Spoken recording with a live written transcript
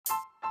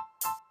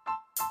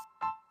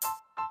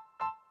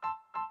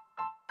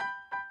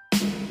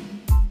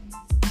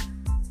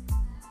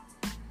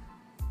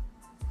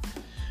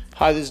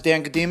Hi, this is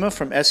Dan Gadima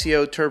from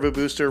SEO Turbo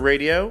Booster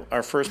Radio,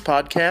 our first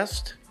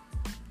podcast.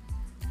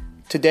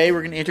 Today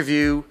we're going to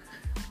interview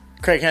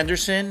Craig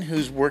Henderson,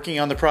 who's working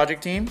on the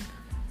project team.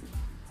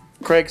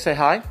 Craig, say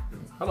hi.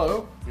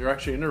 Hello. You're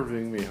actually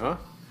interviewing me, huh?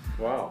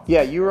 Wow.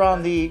 Yeah, you were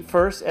on the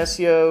first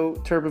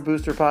SEO Turbo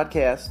Booster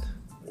podcast.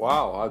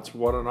 Wow, that's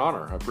what an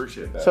honor. I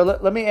appreciate that. So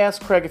let me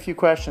ask Craig a few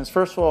questions.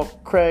 First of all,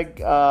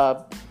 Craig,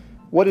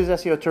 what is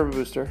SEO Turbo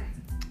Booster?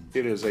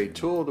 It is a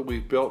tool that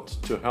we've built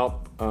to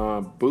help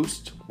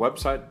boost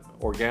website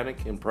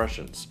organic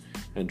impressions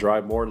and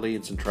drive more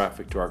leads and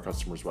traffic to our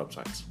customers'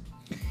 websites.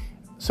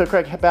 So,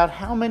 Craig, about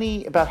how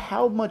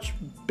much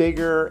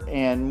bigger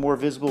and more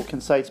visible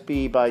can sites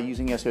be by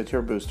using SEO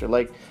Turbo Booster?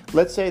 Like,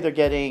 let's say they're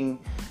getting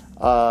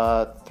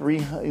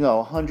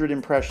 100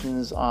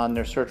 impressions on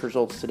their search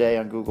results today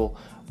on Google.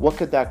 What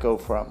could that go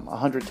from?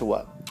 100 to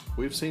what?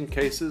 We've seen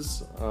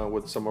cases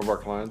with some of our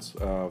clients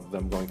of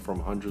them going from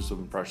hundreds of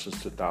impressions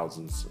to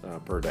thousands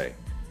per day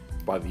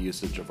by the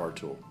usage of our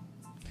tool.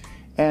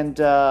 And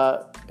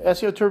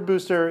SEO Turbo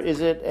Booster,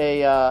 is it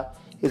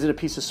a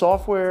piece of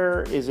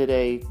software? Is it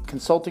a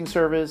consulting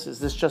service? Is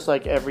this just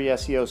like every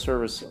SEO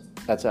service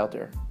that's out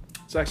there?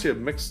 It's actually a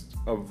mix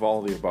of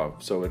all the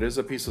above. So it is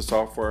a piece of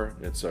software.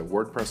 It's a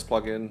WordPress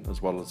plugin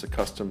as well as a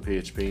custom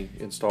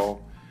PHP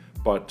install.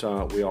 But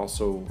we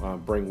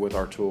also bring with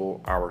our tool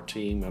our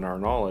team and our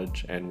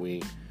knowledge, and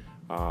we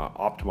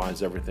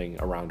optimize everything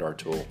around our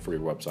tool for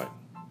your website.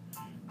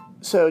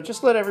 So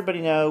just let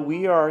everybody know,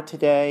 we are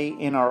today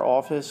in our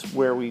office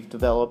where we've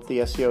developed the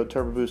SEO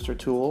Turbo Booster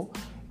tool,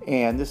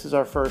 and this is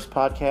our first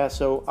podcast.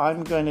 So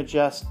I'm going to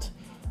just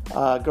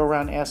go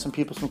around and ask some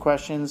people some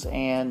questions,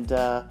 and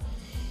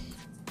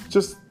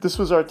this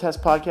was our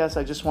test podcast.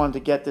 I just wanted to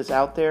get this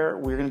out there.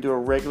 We're going to do a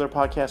regular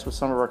podcast with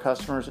some of our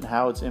customers and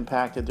how it's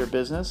impacted their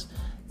business,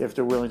 if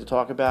they're willing to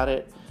talk about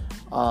it.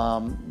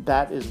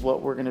 That is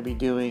what we're going to be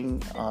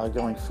doing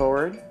going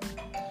forward.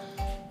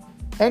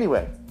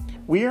 Anyway,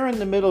 we are in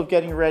the middle of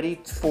getting ready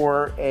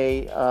for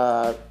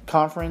a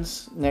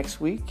conference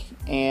next week,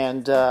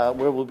 and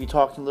where we'll be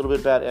talking a little bit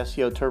about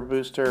SEO Turbo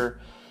Booster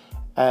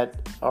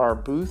at our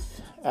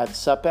booth at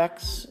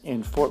SUPEX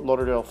in Fort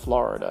Lauderdale,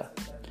 Florida.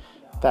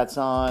 That's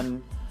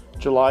on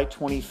July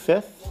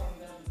 25th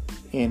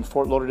in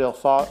Fort Lauderdale,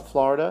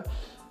 Florida.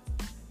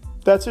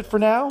 That's it for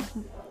now.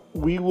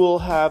 We will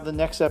have the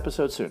next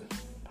episode soon.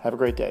 Have a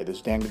great day. This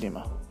is Dan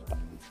Gadima.